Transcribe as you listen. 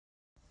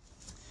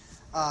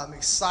I'm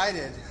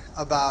excited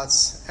about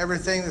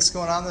everything that's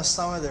going on this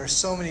summer. There are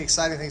so many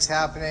exciting things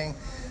happening.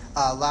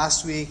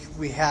 Last week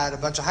we had a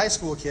bunch of high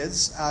school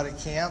kids out at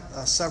camp,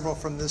 several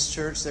from this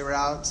church. They were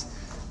out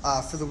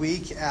for the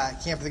week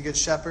at Camp of the Good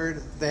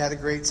Shepherd. They had a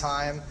great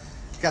time.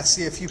 Got to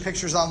see a few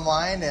pictures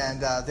online,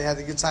 and they had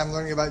a good time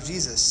learning about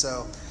Jesus.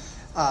 So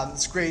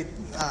it's great.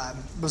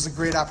 It was a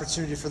great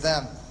opportunity for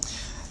them.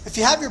 If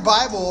you have your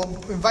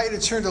Bible, we invite you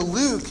to turn to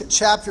Luke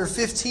chapter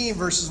 15,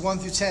 verses 1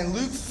 through 10.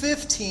 Luke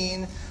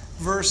 15,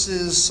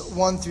 verses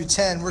 1 through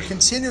 10. We're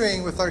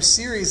continuing with our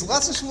series,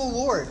 Lessons from the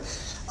Lord,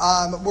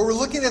 where we're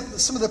looking at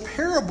some of the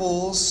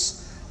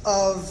parables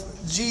of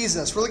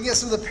Jesus. We're looking at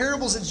some of the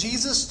parables that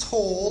Jesus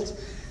told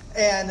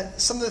and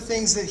some of the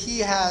things that he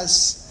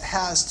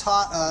has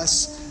taught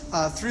us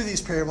through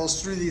these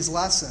parables, through these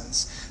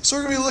lessons. So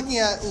we're going to be looking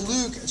at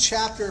Luke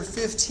chapter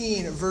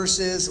 15,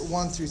 verses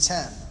 1 through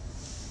 10.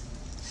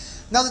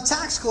 Now the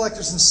tax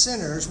collectors and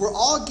sinners were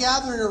all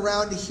gathering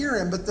around to hear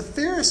him, but the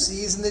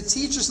Pharisees and the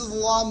teachers of the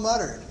law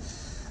muttered,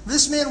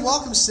 "This man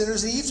welcomes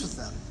sinners and eats with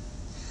them."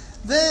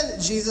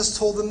 Then Jesus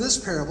told them this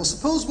parable.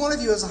 "Suppose one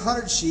of you has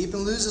 100 sheep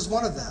and loses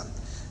one of them.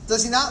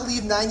 Does he not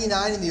leave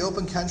 99 in the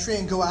open country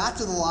and go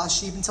after the lost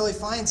sheep until he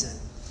finds it?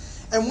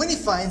 And when he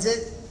finds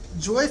it,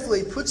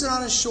 joyfully puts it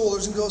on his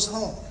shoulders and goes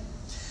home.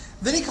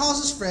 Then he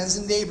calls his friends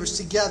and neighbors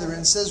together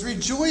and says,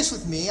 'Rejoice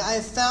with me, I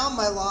have found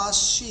my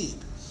lost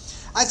sheep.'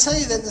 I tell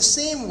you that in the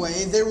same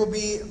way there will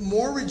be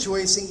more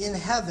rejoicing in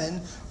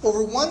heaven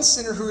over one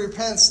sinner who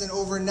repents than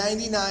over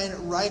 99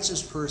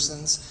 righteous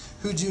persons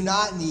who do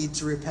not need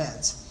to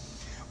repent.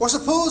 Or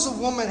suppose a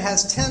woman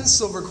has 10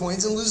 silver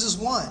coins and loses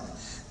one.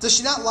 Does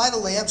she not light a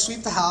lamp,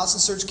 sweep the house,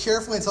 and search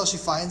carefully until she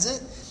finds it?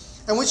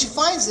 And when she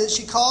finds it,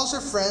 she calls her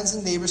friends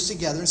and neighbors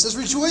together and says,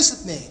 'Rejoice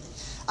with me,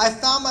 I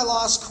have found my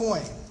lost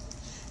coin.'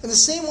 In the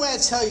same way I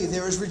tell you,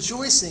 there is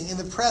rejoicing in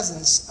the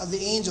presence of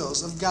the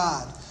angels of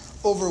God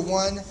over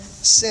one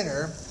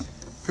sinner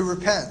who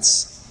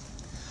repents."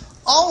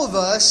 All of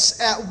us,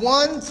 at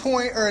one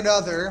point or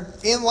another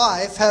in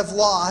life, have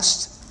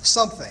lost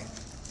something.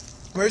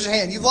 Raise your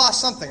hand. You've lost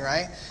something,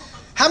 right?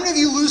 How many of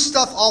you lose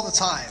stuff all the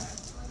time?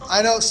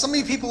 I know so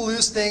many people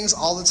lose things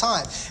all the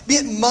time. Be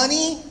it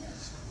money,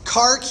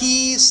 car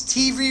keys,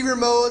 TV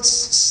remotes,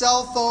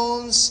 cell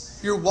phones,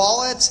 your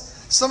wallet.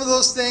 Some of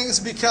those things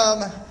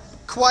become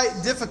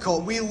quite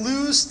difficult. We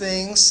lose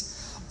things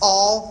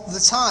all the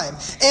time.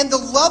 And the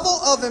level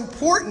of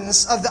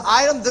importance of the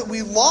item that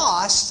we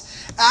lost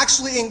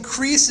actually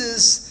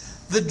increases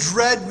the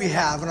dread we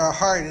have in our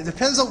heart. It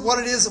depends on what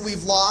it is that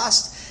we've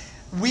lost.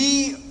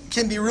 We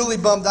can be really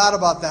bummed out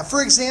about that.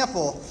 For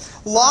example,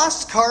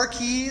 lost car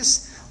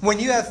keys, when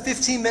you have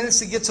 15 minutes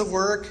to get to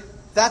work,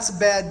 that's a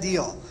bad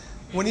deal.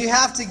 When you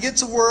have to get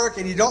to work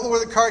and you don't know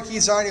where the car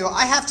keys are, and you go,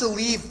 "I have to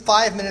leave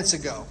 5 minutes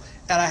ago,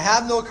 and I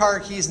have no car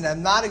keys, and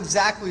I'm not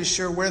exactly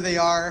sure where they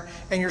are,"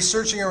 and you're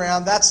searching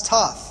around, that's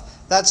tough.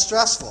 That's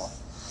stressful.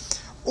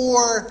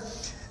 Or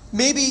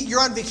maybe you're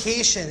on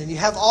vacation, and you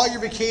have all your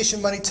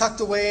vacation money tucked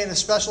away in a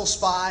special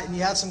spot, and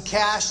you have some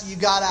cash that you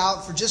got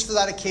out for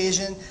that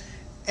occasion,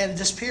 and it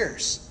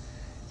disappears.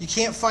 You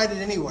can't find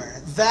it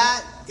anywhere.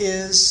 That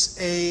is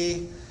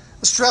a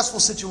stressful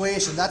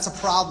situation. That's a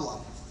problem.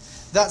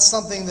 That's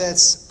something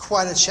that's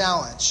quite a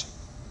challenge.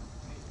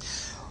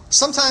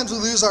 Sometimes we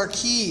lose our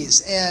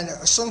keys, and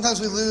sometimes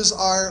we lose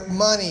our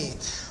money.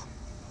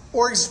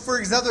 Or for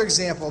another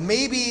example,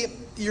 maybe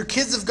your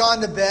kids have gone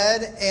to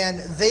bed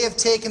and they have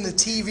taken the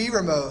TV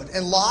remote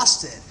and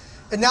lost it.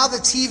 And now the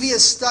TV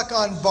is stuck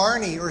on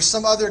Barney or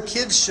some other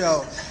kids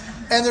show,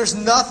 and there's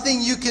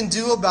nothing you can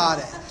do about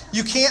it.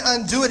 You can't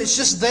undo it. It's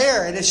just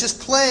there, and it's just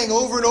playing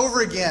over and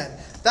over again.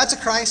 That's a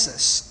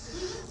crisis.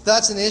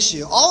 That's an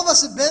issue. All of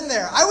us have been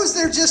there. I was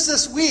there just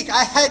this week.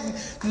 I had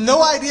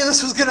no idea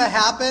this was going to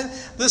happen.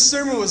 This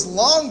sermon was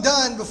long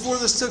done before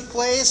this took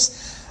place.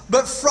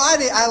 But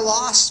Friday, I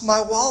lost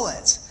my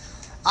wallet.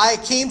 I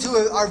came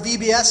to our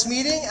VBS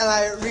meeting, and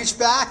I reached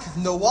back,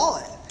 no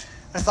wallet.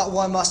 I thought,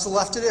 well, I must have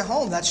left it at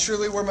home. That's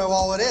surely where my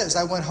wallet is.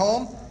 I went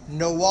home,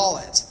 no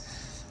wallet.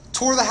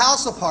 Tore the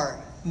house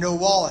apart, no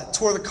wallet.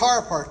 Tore the car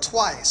apart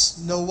twice,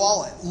 no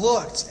wallet.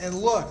 Looked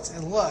and looked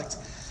and looked.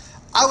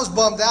 I was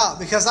bummed out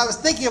because I was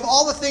thinking of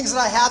all the things that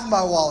I have in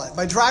my wallet.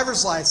 My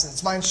driver's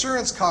license, my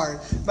insurance card,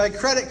 my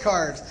credit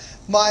card,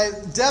 my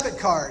debit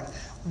card.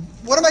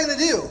 What am I going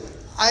to do?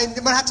 I'm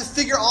going to have to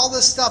figure all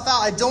this stuff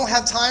out. I don't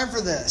have time for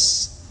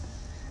this.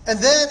 And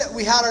then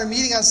we had our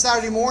meeting on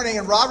Saturday morning,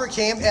 and Robert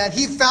came and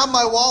he found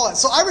my wallet.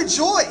 So I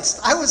rejoiced.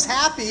 I was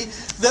happy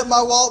that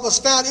my wallet was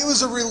found. It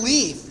was a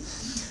relief.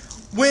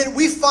 When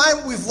we find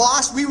what we've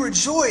lost, we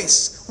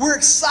rejoice. We're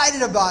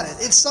excited about it.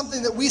 It's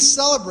something that we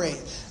celebrate.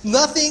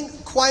 Nothing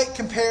quite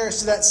compares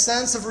to that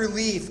sense of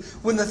relief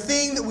when the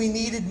thing that we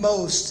needed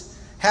most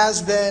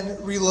has been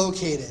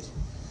relocated.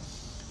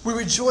 We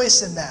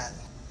rejoice in that.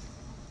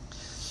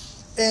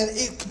 And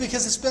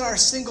because it's been our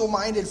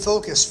single-minded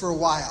focus for a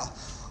while.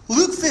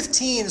 Luke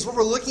 15 is what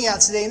we're looking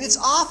at today, and it's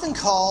often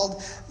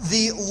called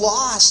the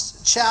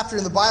lost chapter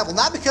in the Bible,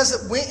 not because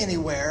it went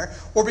anywhere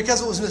or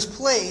because it was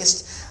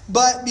misplaced,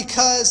 but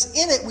because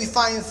in it we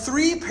find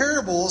three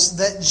parables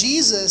that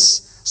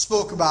Jesus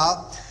spoke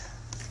about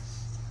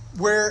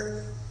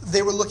where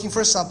they were looking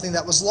for something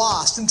that was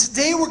lost. And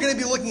today we're going to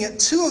be looking at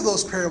two of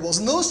those parables,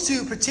 and those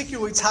two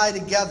particularly tie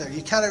together.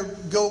 You kind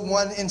of go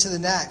one into the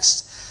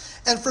next.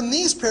 And from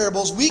these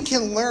parables, we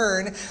can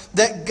learn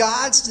that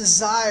God's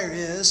desire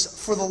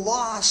is for the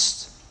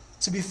lost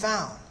to be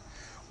found.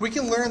 We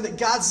can learn that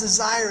God's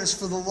desire is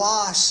for the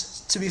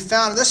lost to be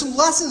found. And there's some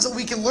lessons that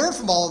we can learn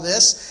from all of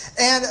this.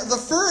 And the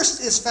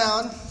first is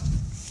found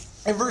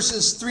in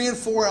verses 3 and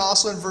 4 and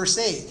also in verse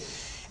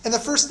 8. And the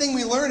first thing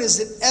we learn is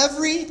that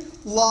every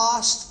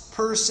lost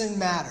person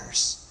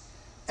matters.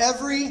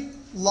 Every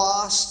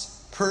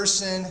lost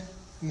person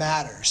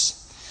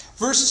matters.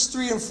 Verses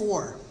 3 and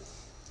 4.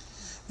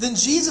 Then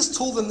Jesus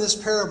told them this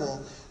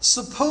parable.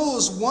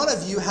 Suppose one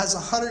of you has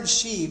 100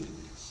 sheep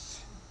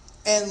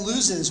and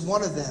loses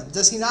one of them.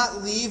 Does he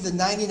not leave the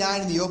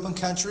 99 in the open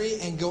country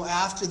and go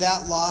after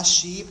that lost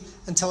sheep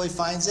until he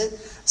finds it?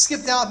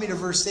 Skip down with me to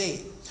verse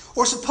 8.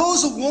 Or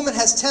suppose a woman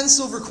has 10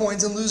 silver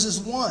coins and loses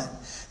one.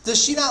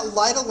 Does she not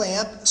light a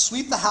lamp,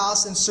 sweep the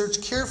house, and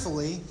search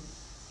carefully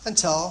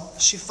until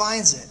she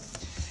finds it?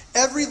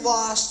 Every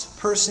lost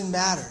person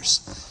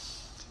matters.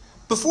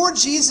 Before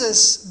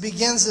Jesus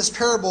begins this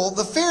parable,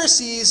 the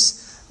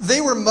Pharisees,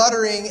 they were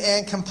muttering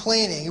and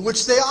complaining,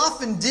 which they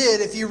often did.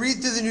 If you read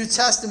through the New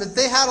Testament,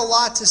 they had a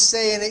lot to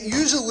say, and it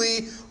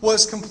usually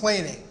was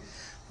complaining.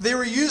 They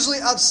were usually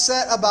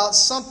upset about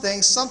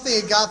something. Something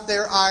had got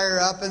their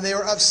ire up, and they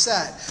were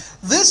upset.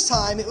 This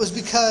time, it was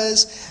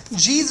because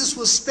Jesus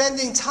was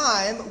spending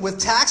time with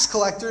tax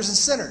collectors and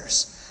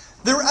sinners.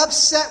 They were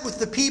upset with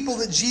the people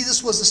that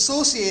Jesus was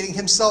associating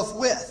himself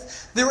with.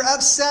 They were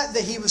upset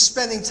that he was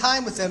spending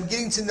time with them,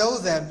 getting to know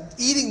them,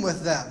 eating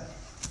with them.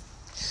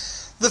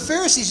 The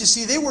Pharisees, you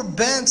see, they were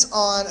bent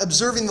on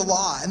observing the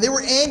law. And they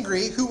were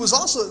angry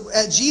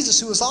at Jesus,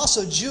 who was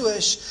also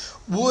Jewish,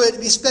 would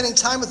be spending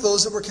time with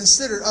those that were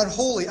considered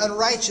unholy,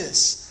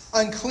 unrighteous,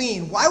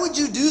 unclean. Why would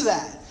you do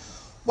that?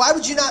 Why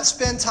would you not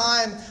spend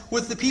time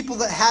with the people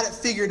that had it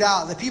figured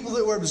out, the people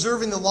that were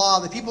observing the law,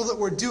 the people that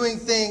were doing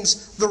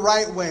things the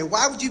right way?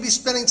 Why would you be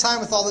spending time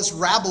with all this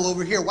rabble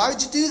over here? Why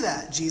would you do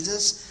that,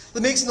 Jesus? That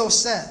makes no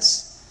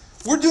sense.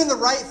 We're doing the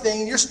right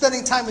thing, and you're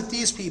spending time with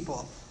these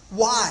people.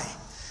 Why?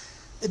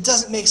 It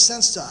doesn't make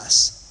sense to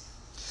us.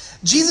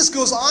 Jesus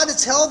goes on to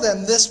tell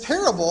them this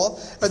parable,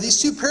 or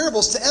these two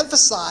parables, to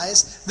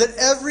emphasize that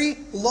every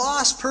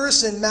lost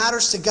person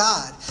matters to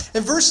God.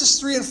 In verses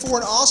 3 and 4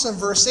 and also in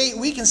verse 8,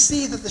 we can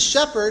see that the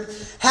shepherd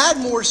had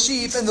more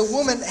sheep and the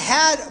woman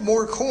had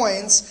more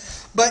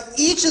coins, but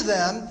each of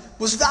them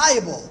was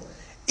valuable.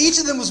 Each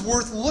of them was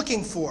worth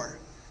looking for.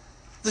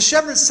 The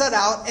shepherd set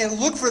out and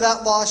looked for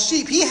that lost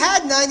sheep. He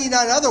had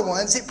 99 other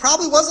ones. It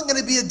probably wasn't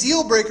going to be a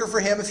deal breaker for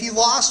him if he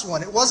lost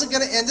one. It wasn't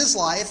going to end his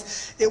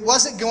life. It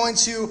wasn't going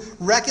to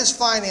wreck his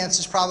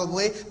finances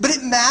probably. But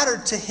it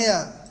mattered to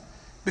him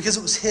because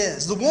it was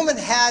his. The woman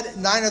had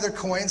 9 other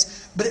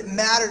coins, but it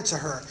mattered to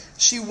her.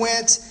 She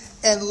went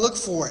and looked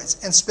for it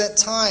and spent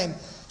time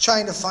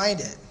trying to find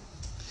it.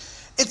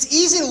 It's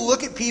easy to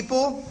look at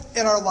people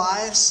in our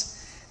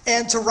lives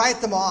and to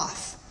write them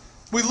off.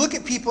 We look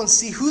at people and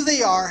see who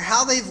they are,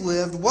 how they've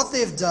lived, what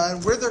they've done,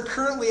 where they're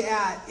currently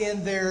at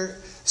in their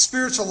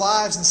spiritual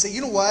lives, and say, you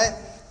know what?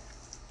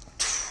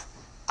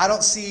 I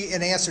don't see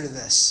an answer to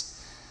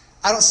this.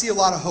 I don't see a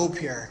lot of hope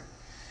here.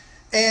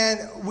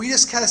 And we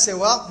just kind of say,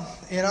 well,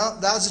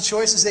 that was the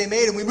choices they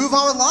made, and we move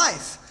on with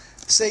life.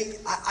 Say,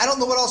 I don't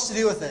know what else to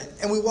do with it,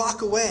 and we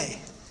walk away.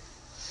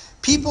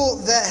 People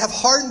that have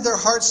hardened their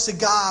hearts to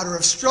God or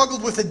have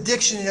struggled with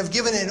addiction and have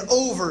given in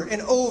over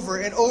and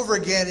over and over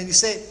again, and you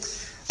say,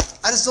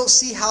 I just don't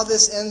see how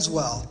this ends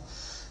well.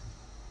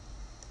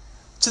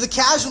 To the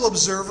casual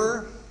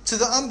observer, to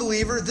the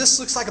unbeliever, this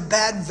looks like a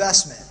bad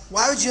investment.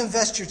 Why would you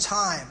invest your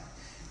time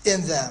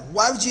in them?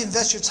 Why would you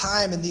invest your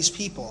time in these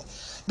people?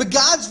 But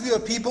God's view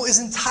of people is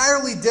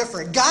entirely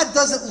different. God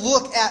doesn't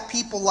look at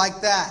people like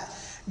that.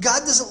 God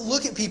doesn't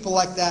look at people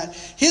like that.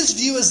 His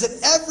view is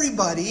that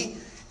everybody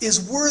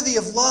is worthy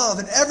of love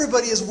and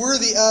everybody is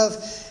worthy of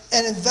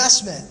an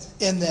investment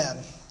in them.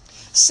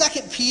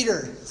 2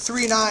 Peter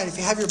 3:9, if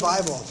you have your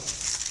Bible.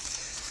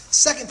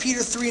 2 Peter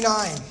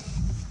 3:9.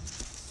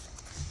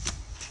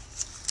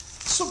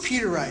 This is what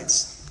Peter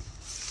writes.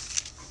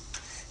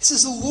 He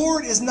says, the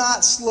Lord is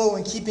not slow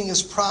in keeping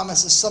his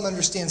promise, as some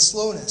understand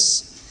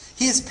slowness.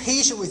 He is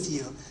patient with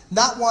you,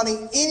 not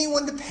wanting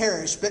anyone to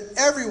perish, but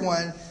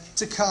everyone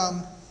to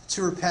come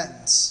to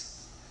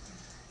repentance.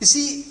 You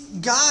see,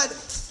 God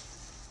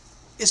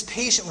is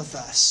patient with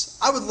us.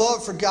 I would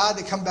love for God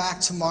to come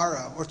back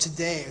tomorrow or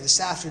today or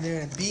this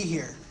afternoon and be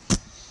here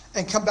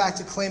and come back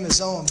to claim his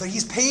own. But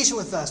he's patient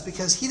with us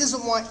because he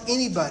doesn't want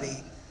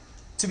anybody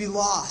to be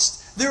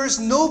lost. There is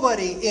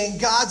nobody in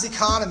God's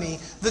economy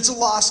that's a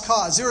lost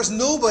cause. There is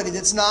nobody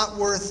that's not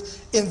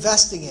worth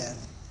investing in.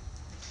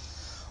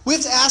 We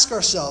have to ask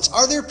ourselves,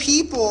 are there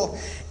people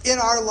in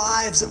our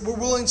lives that we're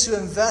willing to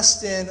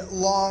invest in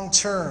long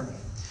term?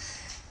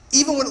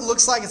 Even when it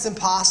looks like it's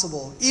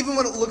impossible, even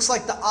when it looks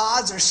like the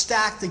odds are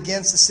stacked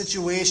against the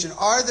situation,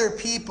 are there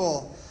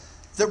people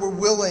that we're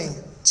willing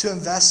to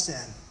invest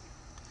in?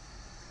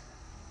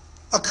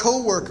 A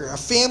coworker, a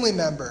family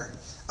member,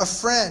 a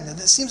friend that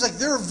seems like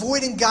they're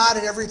avoiding God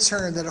at every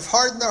turn, that have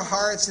hardened their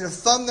hearts and have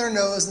thumbed their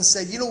nose and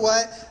said, you know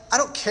what? I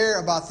don't care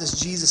about this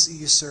Jesus that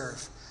you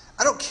serve.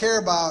 I don't care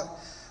about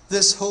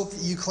this hope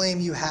that you claim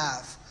you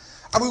have.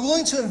 Are we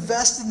willing to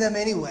invest in them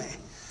anyway?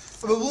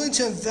 Are we willing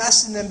to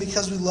invest in them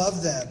because we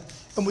love them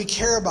and we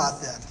care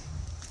about them?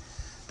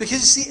 Because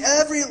you see,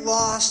 every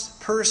lost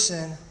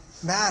person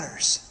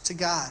matters to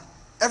God.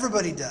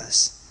 Everybody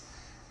does.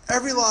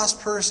 Every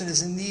lost person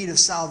is in need of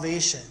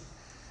salvation.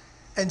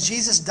 And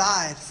Jesus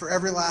died for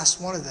every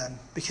last one of them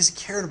because he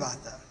cared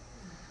about them,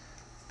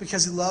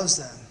 because he loves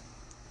them.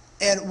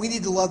 And we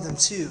need to love them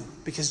too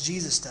because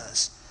Jesus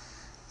does.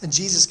 And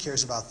Jesus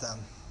cares about them.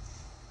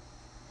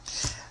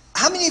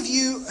 How many of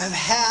you have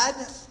had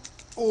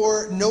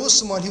or know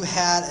someone who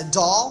had a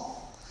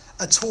doll,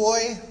 a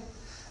toy,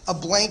 a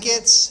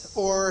blanket,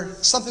 or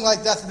something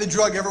like that they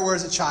drug everywhere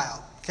as a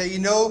child? Okay, you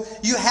know,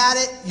 you had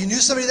it, you knew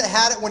somebody that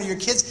had it, one of your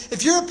kids.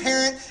 If you're a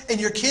parent and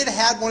your kid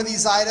had one of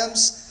these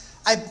items,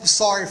 I'm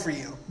sorry for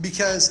you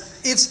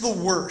because it's the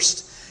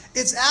worst.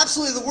 It's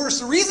absolutely the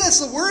worst. The reason it's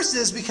the worst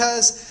is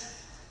because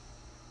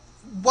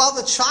while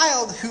the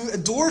child who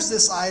adores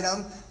this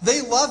item,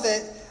 they love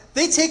it,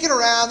 they take it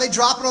around, they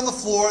drop it on the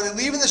floor, they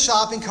leave it in the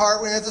shopping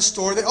cart when they're at the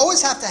store. They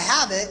always have to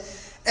have it,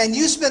 and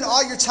you spend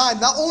all your time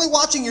not only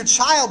watching your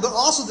child, but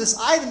also this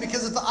item,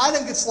 because if the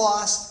item gets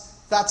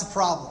lost, that's a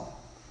problem.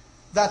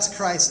 That's a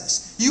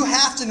crisis. You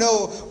have to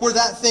know where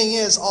that thing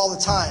is all the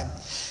time.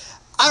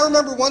 I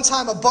remember one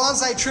time a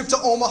bonsai trip to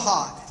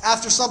Omaha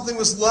after something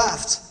was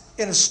left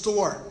in a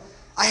store.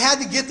 I had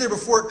to get there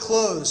before it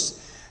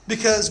closed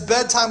because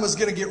bedtime was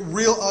going to get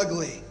real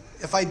ugly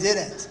if I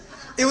didn't.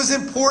 It was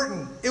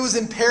important. It was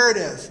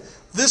imperative.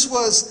 This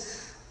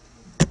was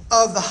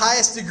of the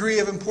highest degree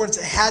of importance.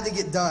 It had to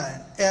get done.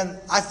 And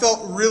I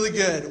felt really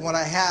good when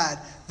I had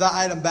the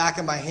item back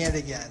in my hand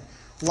again.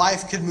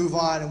 Life could move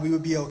on and we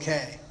would be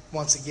okay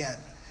once again.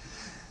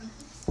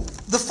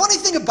 The funny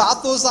thing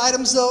about those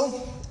items,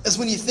 though, is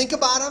when you think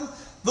about them,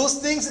 those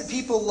things that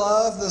people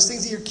love, those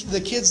things that the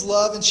kids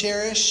love and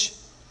cherish,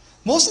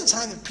 most of the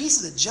time they're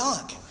pieces of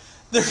junk.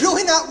 They're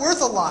really not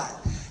worth a lot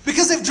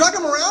because they've drug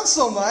them around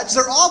so much.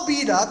 They're all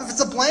beat up. If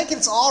it's a blanket,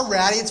 it's all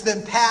ratty. It's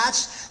been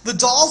patched. The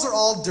dolls are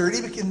all dirty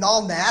and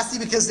all nasty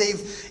because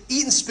they've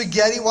eaten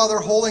spaghetti while they're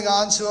holding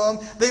on to them.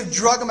 They've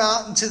drug them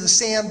out into the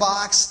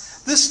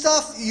sandbox. This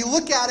stuff, you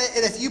look at it,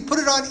 and if you put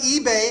it on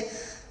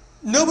eBay,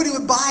 nobody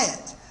would buy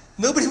it.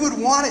 Nobody would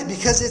want it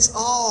because it's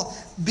all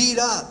beat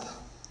up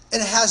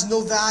and it has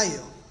no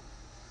value.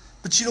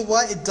 But you know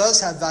what? It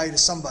does have value to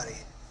somebody. It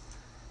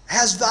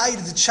has value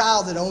to the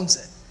child that owns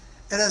it.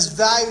 It has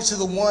value to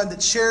the one that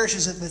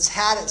cherishes it, that's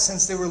had it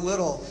since they were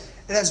little.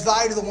 It has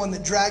value to the one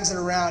that drags it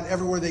around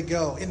everywhere they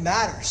go. It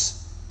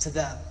matters to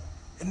them.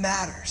 It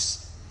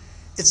matters.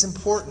 It's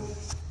important.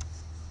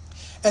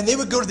 And they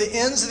would go to the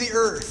ends of the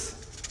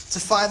earth to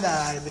find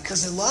that item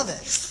because they love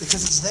it,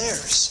 because it's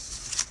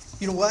theirs.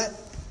 You know what?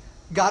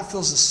 God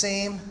feels the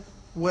same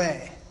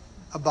way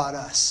about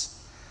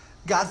us.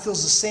 God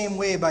feels the same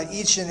way about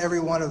each and every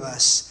one of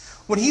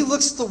us. When he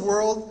looks at the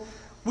world,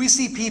 we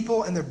see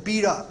people and they're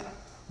beat up,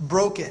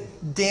 broken,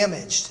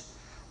 damaged,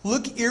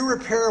 look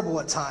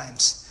irreparable at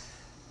times.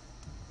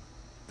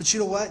 But you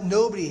know what?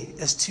 Nobody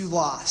is too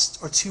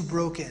lost or too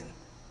broken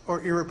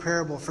or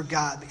irreparable for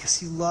God because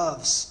he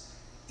loves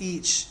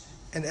each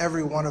and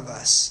every one of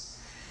us.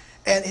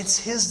 And it's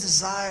his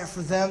desire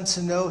for them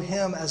to know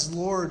him as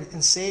Lord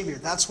and Savior.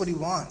 That's what he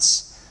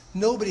wants.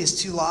 Nobody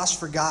is too lost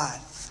for God.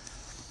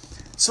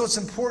 So it's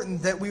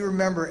important that we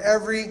remember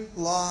every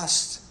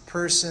lost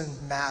person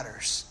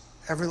matters.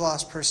 Every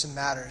lost person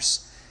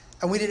matters.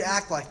 And we need to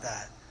act like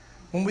that.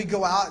 When we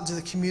go out into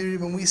the community,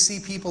 when we see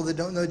people that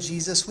don't know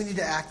Jesus, we need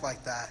to act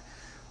like that.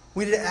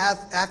 We need to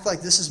act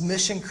like this is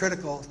mission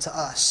critical to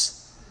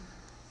us.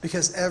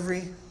 Because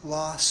every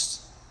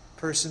lost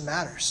person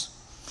matters.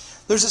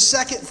 There's a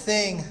second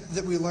thing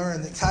that we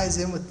learn that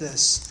ties in with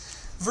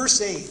this.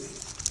 Verse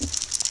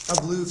 8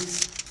 of Luke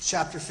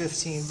chapter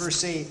 15.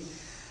 Verse 8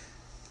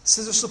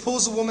 says,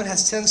 suppose a woman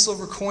has 10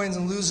 silver coins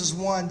and loses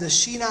one. Does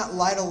she not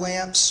light a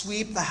lamp,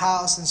 sweep the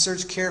house, and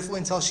search carefully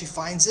until she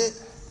finds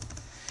it?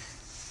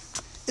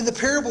 In this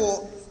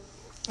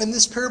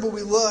parable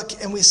we look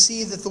and we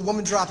see that the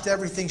woman dropped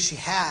everything she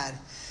had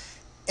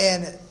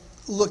and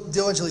looked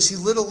diligently. She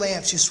lit a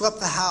lamp, she swept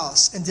the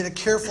house, and did a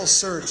careful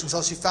search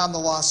until she found the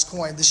lost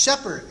coin. The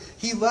shepherd,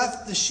 he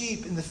left the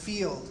sheep in the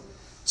field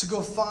to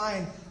go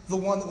find the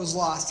one that was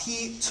lost.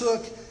 He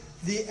took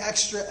the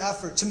extra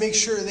effort to make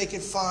sure they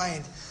could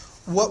find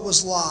what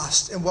was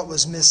lost and what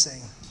was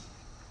missing.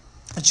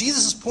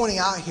 Jesus is pointing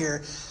out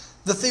here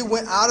that they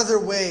went out of their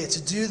way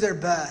to do their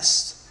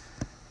best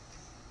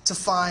to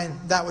find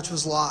that which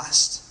was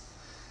lost.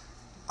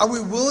 Are we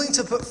willing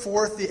to put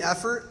forth the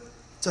effort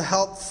to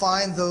help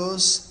find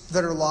those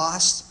that are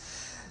lost?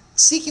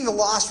 Seeking the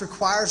lost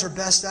requires our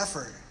best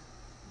effort.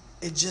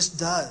 It just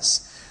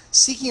does.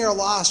 Seeking our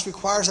lost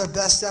requires our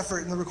best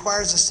effort, and it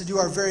requires us to do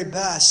our very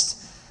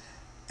best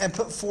and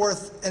put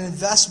forth an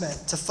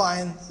investment to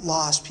find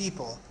lost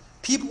people.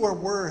 People are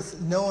worth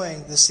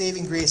knowing the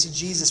saving grace of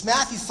Jesus.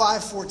 Matthew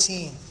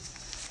 5:14.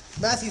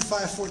 Matthew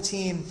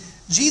 5:14.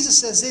 Jesus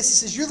says this. He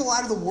says, "You're the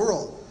light of the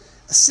world.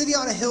 A city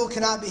on a hill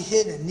cannot be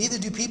hidden. Neither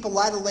do people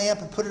light a lamp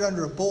and put it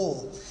under a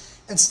bowl.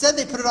 Instead,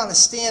 they put it on a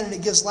stand, and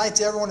it gives light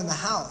to everyone in the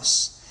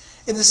house.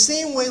 In the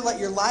same way, let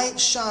your light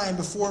shine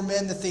before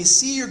men, that they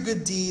see your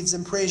good deeds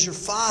and praise your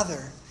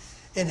Father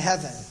in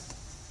heaven."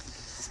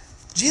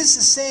 Jesus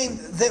is saying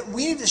that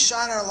we need to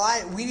shine our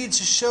light. We need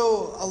to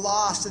show a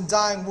lost and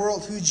dying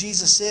world who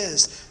Jesus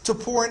is, to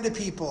pour into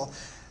people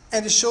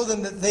and to show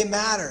them that they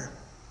matter,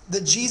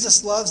 that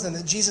Jesus loves them,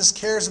 that Jesus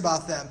cares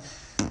about them.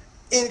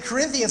 In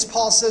Corinthians,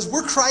 Paul says,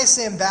 we're Christ's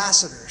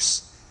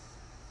ambassadors.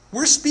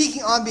 We're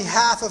speaking on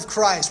behalf of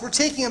Christ. We're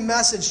taking a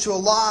message to a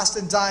lost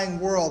and dying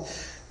world.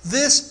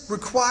 This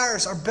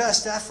requires our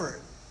best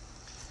effort.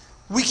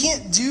 We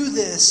can't do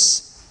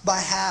this by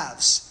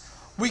halves.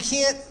 We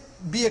can't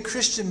be a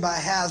Christian by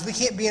halves. We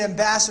can't be an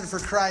ambassador for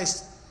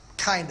Christ,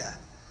 kinda.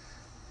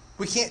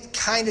 We can't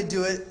kinda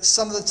do it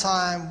some of the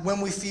time when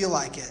we feel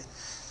like it.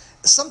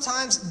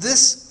 Sometimes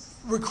this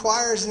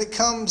requires, and it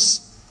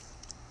comes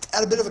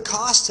at a bit of a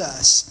cost to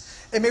us.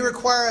 It may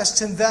require us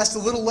to invest a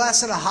little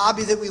less in a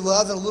hobby that we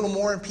love and a little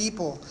more in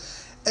people.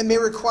 It may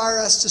require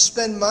us to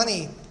spend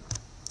money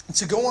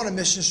to go on a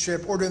mission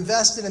trip, or to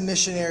invest in a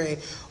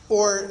missionary,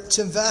 or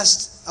to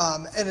invest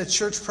in a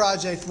church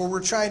project where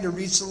we're trying to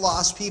reach the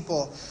lost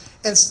people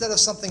instead of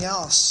something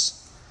else.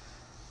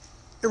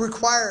 It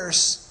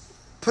requires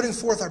putting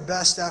forth our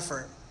best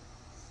effort.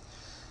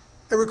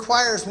 It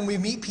requires, when we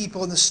meet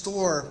people in the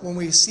store, when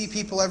we see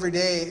people every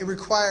day, it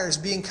requires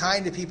being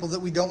kind to people that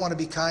we don't want to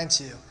be kind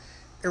to.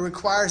 It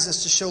requires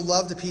us to show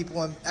love to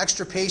people and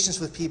extra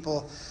patience with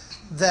people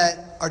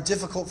that are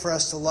difficult for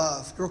us to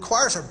love. It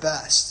requires our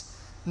best.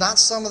 Not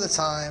some of the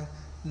time,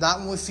 not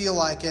when we feel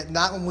like it,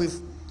 not when we've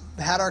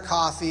had our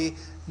coffee,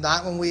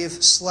 not when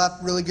we've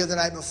slept really good the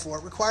night before.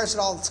 It requires it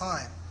all the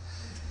time.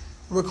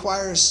 It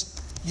requires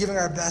giving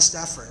our best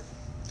effort.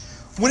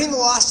 Winning the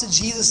lost to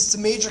Jesus is a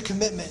major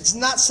commitment. It's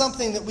not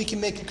something that we can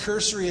make a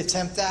cursory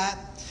attempt at.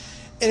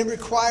 And it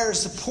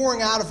requires the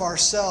pouring out of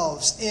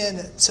ourselves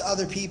into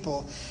other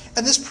people.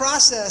 And this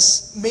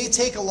process may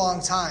take a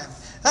long time.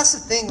 That's the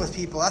thing with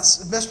people,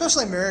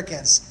 especially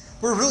Americans.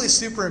 We're really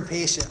super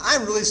impatient.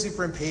 I'm really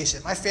super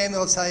impatient. My family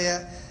will tell you,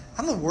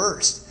 I'm the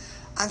worst.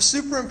 I'm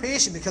super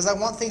impatient because I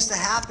want things to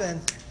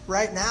happen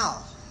right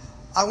now.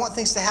 I want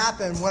things to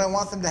happen when I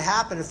want them to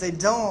happen. If they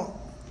don't,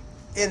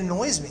 it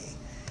annoys me.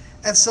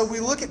 And so we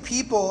look at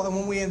people, and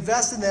when we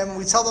invest in them and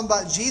we tell them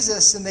about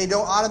Jesus and they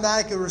don't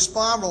automatically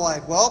respond, we're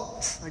like,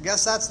 well, I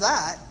guess that's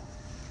that.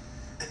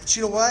 But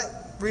you know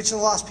what? Reaching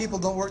the lost people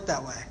don't work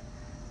that way.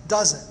 It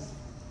doesn't.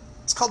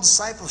 It's called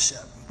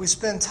discipleship. We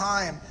spend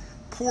time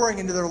pouring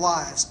into their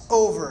lives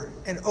over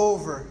and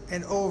over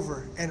and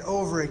over and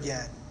over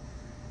again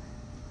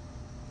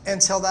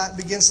until that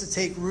begins to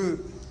take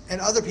root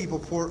and other people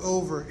pour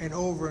over and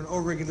over and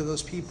over again to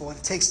those people. And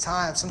it takes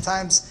time.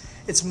 Sometimes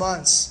it's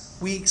months,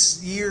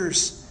 weeks,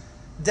 years,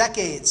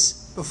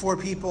 decades before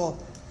people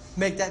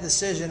make that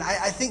decision.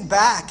 I think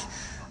back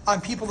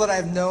on people that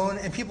I've known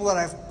and people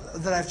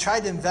that I've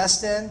tried to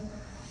invest in,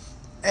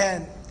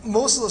 and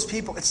most of those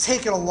people, it's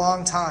taken a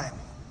long time.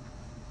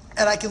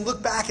 And I can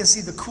look back and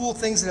see the cool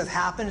things that have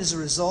happened as a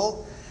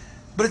result,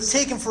 but it's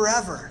taken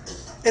forever.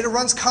 And it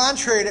runs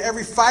contrary to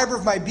every fiber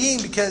of my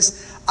being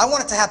because I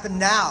want it to happen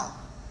now.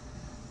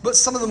 But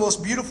some of the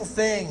most beautiful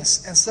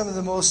things and some of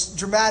the most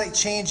dramatic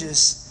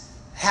changes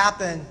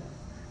happen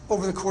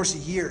over the course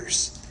of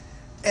years.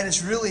 And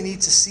it's really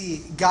neat to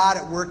see God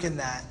at work in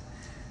that.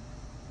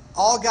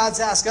 All God's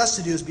asked us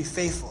to do is be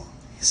faithful.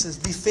 He says,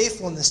 be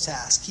faithful in this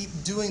task. Keep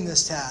doing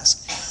this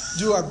task.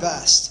 Do our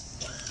best.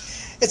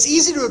 It's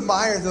easy to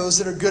admire those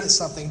that are good at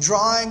something.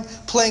 Drawing,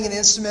 playing an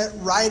instrument,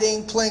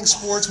 writing, playing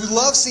sports. We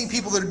love seeing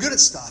people that are good at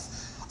stuff.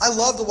 I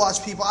love to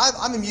watch people.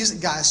 I'm a music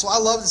guy, so I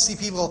love to see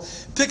people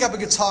pick up a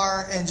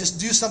guitar and just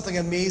do something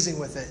amazing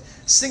with it.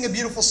 Sing a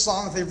beautiful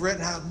song that they've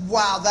written.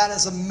 Wow, that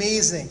is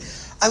amazing.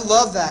 I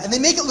love that. And they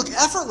make it look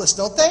effortless,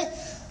 don't they?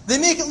 They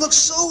make it look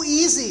so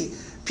easy.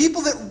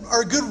 People that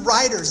are good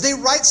writers, they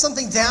write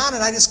something down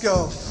and I just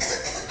go,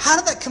 how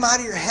did that come out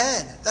of your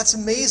head? That's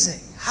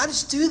amazing. How did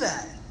you do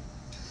that?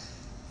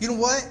 You know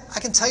what? I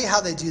can tell you how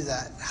they do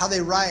that, how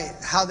they write,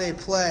 how they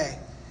play.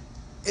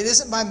 It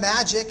isn't by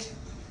magic.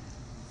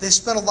 They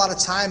spend a lot of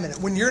time in it.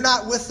 When you're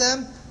not with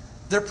them,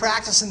 they're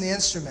practicing the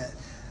instrument.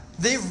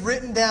 They've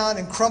written down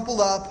and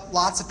crumpled up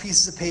lots of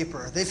pieces of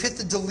paper. They've hit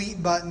the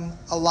delete button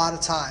a lot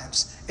of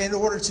times in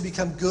order to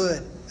become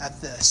good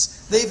at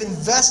this. They've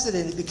invested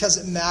in it because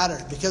it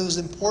mattered, because it was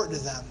important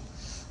to them.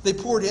 They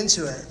poured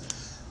into it.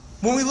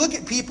 When we look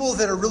at people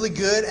that are really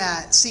good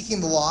at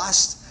seeking the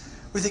lost,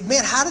 We think,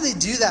 man, how do they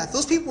do that?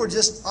 Those people are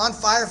just on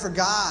fire for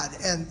God,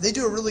 and they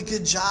do a really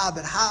good job,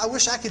 and I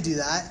wish I could do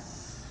that.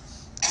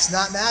 It's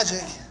not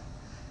magic.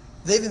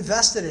 They've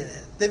invested in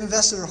it. They've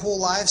invested their whole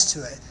lives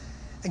to it.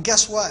 And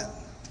guess what?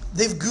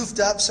 They've goofed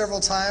up several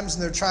times,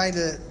 and they're trying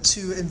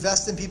to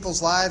invest in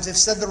people's lives. They've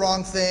said the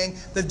wrong thing.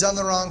 They've done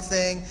the wrong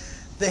thing.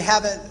 They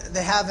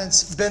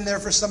haven't been there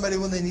for somebody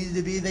when they needed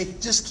to be. They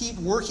just keep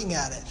working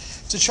at it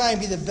to try and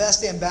be the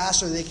best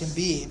ambassador they can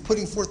be,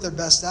 putting forth their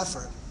best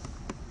effort.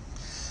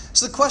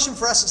 So the question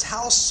for us is,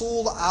 how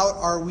sold out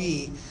are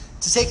we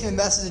to taking the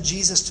message of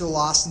Jesus to a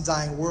lost and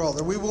dying world?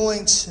 Are we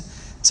willing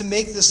to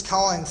make this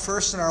calling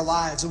first in our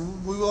lives? Are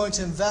we willing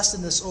to invest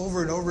in this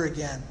over and over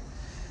again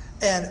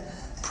and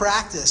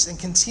practice and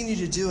continue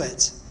to do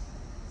it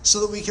so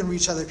that we can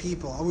reach other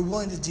people? Are we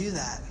willing to do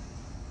that?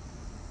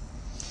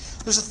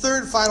 There's a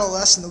third final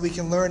lesson that we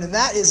can learn, and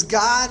that is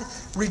God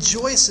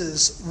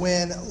rejoices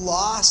when the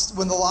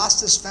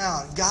lost is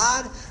found.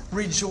 God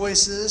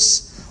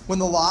rejoices when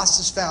the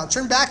lost is found.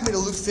 Turn back with me to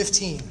Luke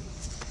 15,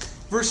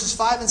 verses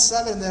 5 and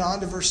 7, and then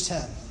on to verse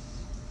 10.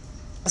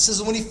 It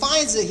says, when he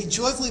finds it, he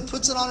joyfully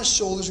puts it on his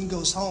shoulders and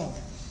goes home.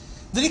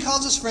 Then he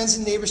calls his friends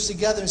and neighbors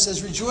together and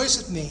says, rejoice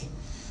with me.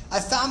 I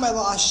found my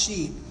lost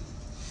sheep.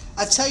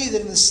 I tell you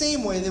that in the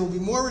same way there will be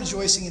more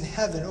rejoicing in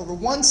heaven over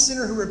one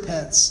sinner who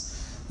repents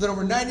than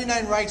over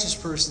 99 righteous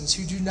persons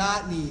who do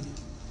not need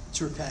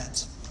to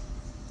repent.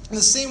 In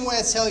the same way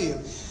I tell you,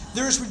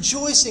 there is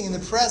rejoicing in the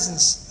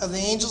presence of the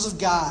angels of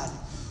God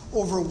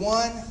over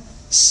one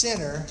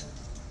sinner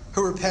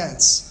who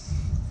repents.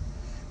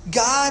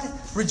 God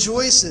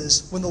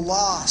rejoices when the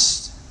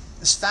lost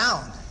is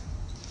found.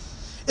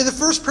 In the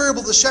first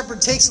parable, the shepherd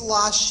takes a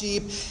lost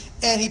sheep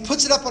and he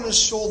puts it up on his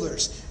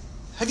shoulders.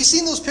 Have you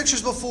seen those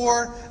pictures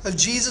before of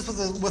Jesus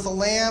with a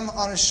lamb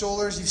on his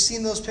shoulders? You've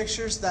seen those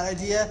pictures, that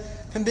idea?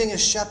 Him being a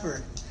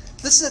shepherd.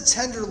 This is a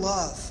tender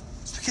love.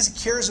 It's because he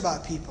cares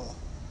about people.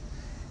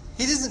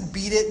 He doesn't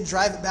beat it and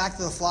drive it back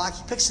to the flock.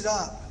 He picks it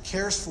up,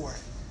 cares for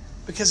it,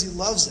 because he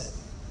loves it.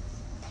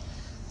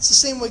 It's the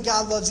same way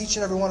God loves each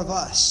and every one of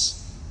us.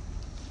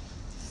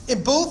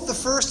 In both the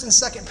first and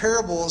second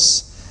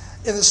parables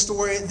in the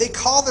story, they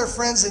call their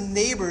friends and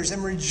neighbors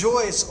and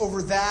rejoice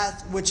over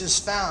that which is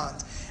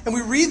found. And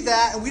we read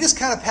that and we just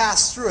kind of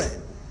pass through it.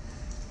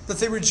 That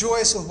they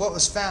rejoice with what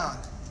was found.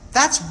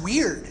 That's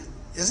weird,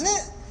 isn't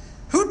it?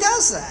 Who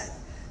does that?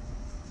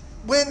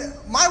 When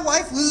my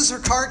wife loses her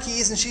car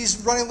keys and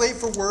she's running late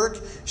for work,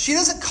 she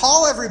doesn't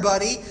call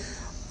everybody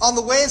on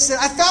the way and say,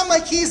 I found my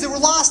keys, they were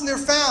lost and they're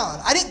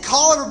found. I didn't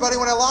call everybody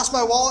when I lost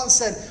my wallet and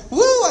said, woo,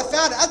 I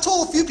found it. I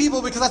told a few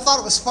people because I thought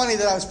it was funny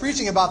that I was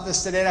preaching about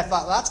this today, and I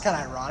thought, well, that's kind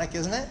of ironic,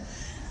 isn't it?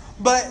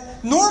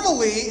 But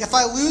normally, if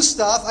I lose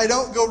stuff, I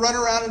don't go run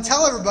around and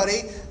tell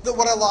everybody that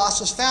what I lost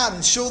was found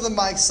and show them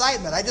my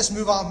excitement. I just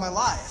move on with my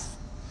life.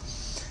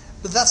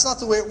 But that's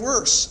not the way it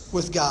works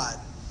with God.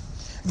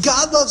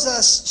 God loves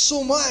us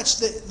so much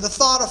that the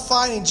thought of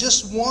finding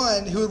just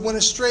one who had went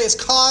astray is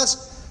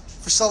cause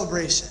for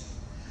celebration.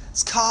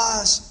 It's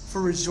cause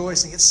for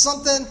rejoicing. It's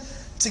something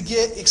to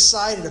get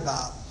excited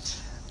about.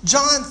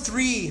 John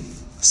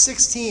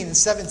 3:16 and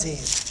 17.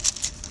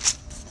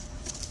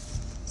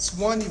 It's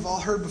one you've all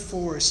heard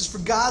before. It says, for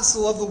God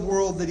so loved the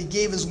world that he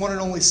gave his one and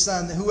only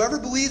Son, that whoever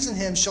believes in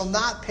him shall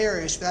not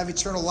perish but have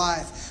eternal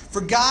life. For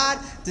God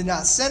did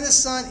not send his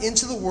Son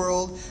into the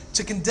world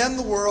to condemn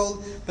the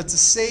world, but to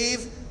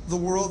save the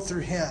world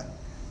through him.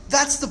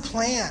 That's the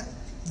plan.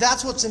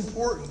 That's what's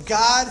important.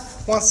 God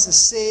wants to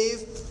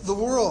save the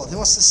world. He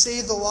wants to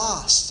save the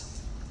lost.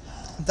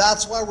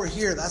 That's why we're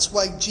here. That's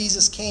why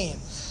Jesus came.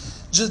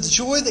 The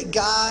joy that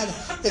God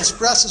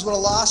expresses when a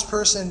lost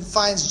person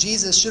finds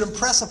Jesus should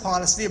impress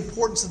upon us the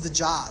importance of the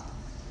job.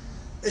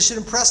 It should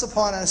impress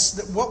upon us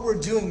that what we're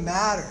doing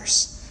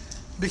matters.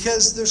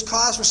 Because there's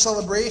cause for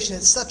celebration.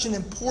 It's such an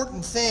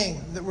important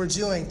thing that we're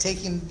doing,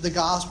 taking the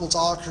gospel to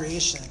all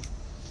creation.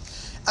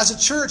 As a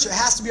church, it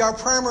has to be our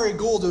primary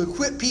goal to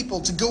equip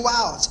people to go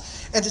out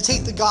and to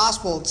take the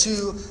gospel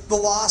to the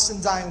lost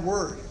and dying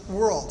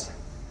world.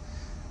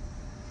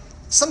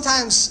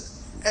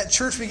 Sometimes at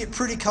church we get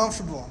pretty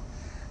comfortable.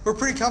 We're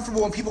pretty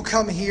comfortable when people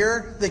come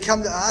here, they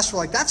come to us, we're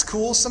like, that's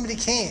cool, somebody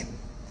came.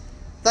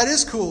 That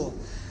is cool.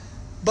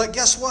 But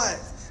guess what?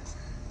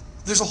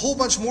 There's a whole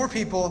bunch more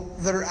people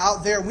that are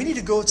out there. We need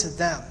to go to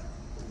them.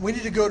 We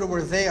need to go to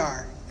where they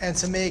are and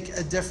to make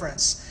a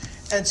difference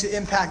and to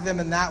impact them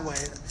in that way.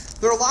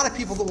 There are a lot of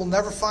people that will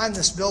never find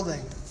this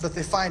building, but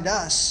they find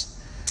us.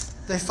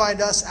 They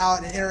find us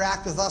out and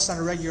interact with us on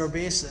a regular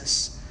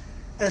basis.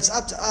 And it's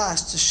up to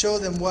us to show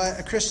them what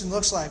a Christian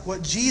looks like,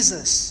 what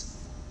Jesus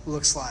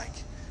looks like.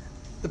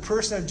 The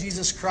person of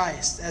Jesus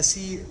Christ as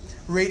he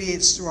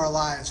radiates through our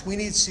lives. We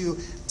need to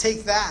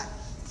take that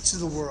to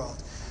the world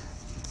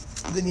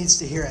that needs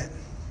to hear it.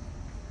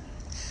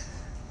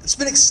 It's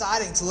been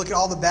exciting to look at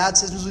all the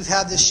baptisms we've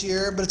had this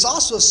year, but it's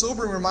also a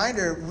sobering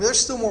reminder there's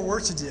still more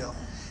work to do.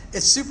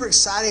 It's super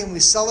exciting. We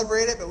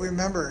celebrate it, but we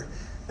remember,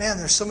 man,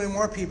 there's so many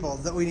more people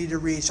that we need to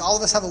reach. All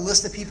of us have a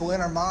list of people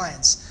in our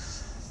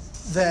minds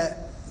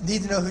that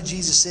need to know who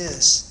Jesus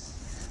is.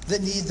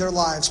 that need their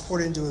lives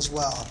poured into as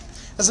well.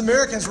 As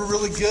Americans, we're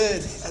really good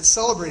at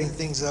celebrating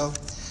things, though.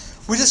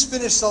 We just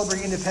finished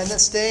celebrating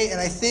Independence Day, and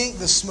I think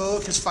the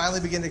smoke has finally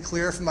begun to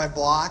clear from my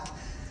block.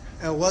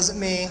 It wasn't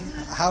me.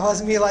 I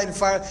wasn't me lighting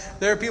fire.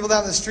 There are people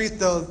down the street,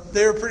 though.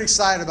 They were pretty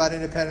excited about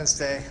Independence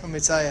Day, let me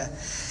tell you.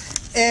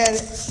 And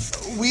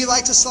we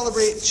like to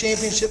celebrate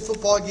championship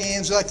football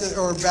games,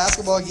 or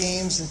basketball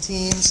games and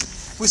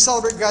teams. We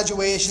celebrate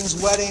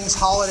graduations, weddings,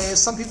 holidays.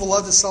 Some people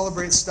love to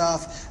celebrate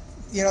stuff.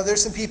 You know,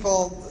 there's some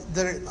people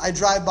that I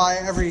drive by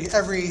every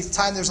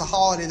time there's a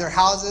holiday. Their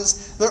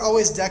houses, they're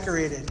always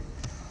decorated.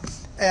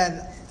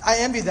 And I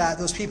envy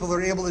those people that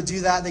are able to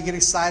do that. They get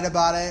excited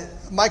about it.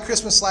 My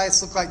Christmas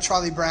lights look like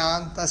Charlie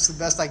Brown. That's the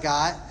best I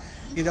got.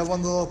 You know,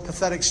 one little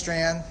pathetic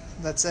strand.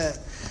 That's it.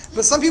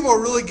 But some people are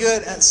really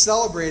good at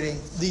celebrating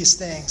these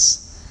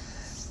things.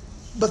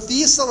 But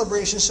these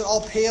celebrations should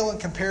all pale in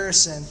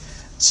comparison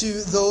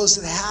to those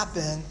that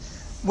happen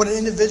when an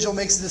individual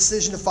makes a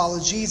decision to follow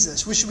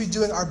Jesus. We should be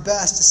doing our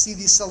best to see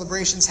these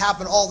celebrations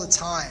happen all the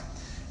time.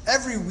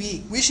 Every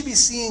week, we should be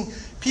seeing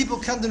people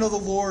come to know the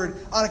Lord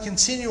on a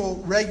continual,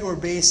 regular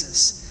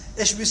basis.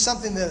 It should be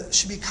something that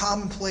should be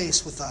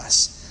commonplace with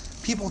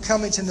us. People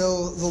coming to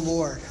know the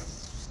Lord.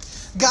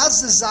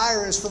 God's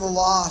desire is for the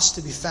lost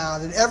to be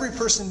found, and every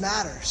person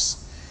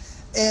matters.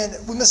 And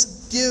we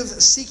must give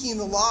seeking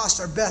the lost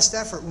our best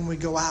effort when we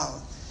go out.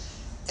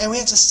 And we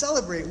have to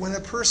celebrate when a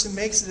person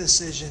makes a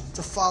decision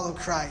to follow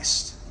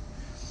Christ.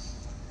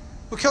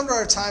 We'll come to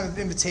our time of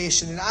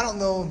invitation, and I don't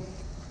know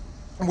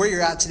where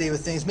you're at today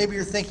with things. Maybe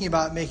you're thinking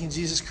about making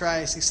Jesus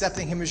Christ,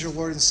 accepting Him as your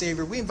Lord and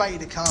Savior. We invite you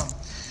to come.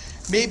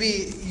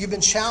 Maybe you've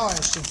been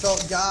challenged and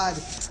felt God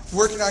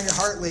working on your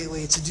heart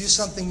lately to do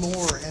something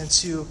more and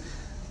to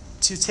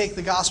take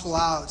the gospel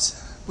out.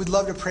 We'd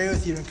love to pray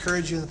with you and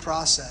encourage you in the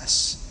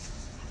process.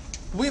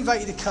 We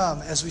invite you to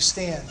come as we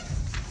stand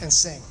and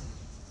sing.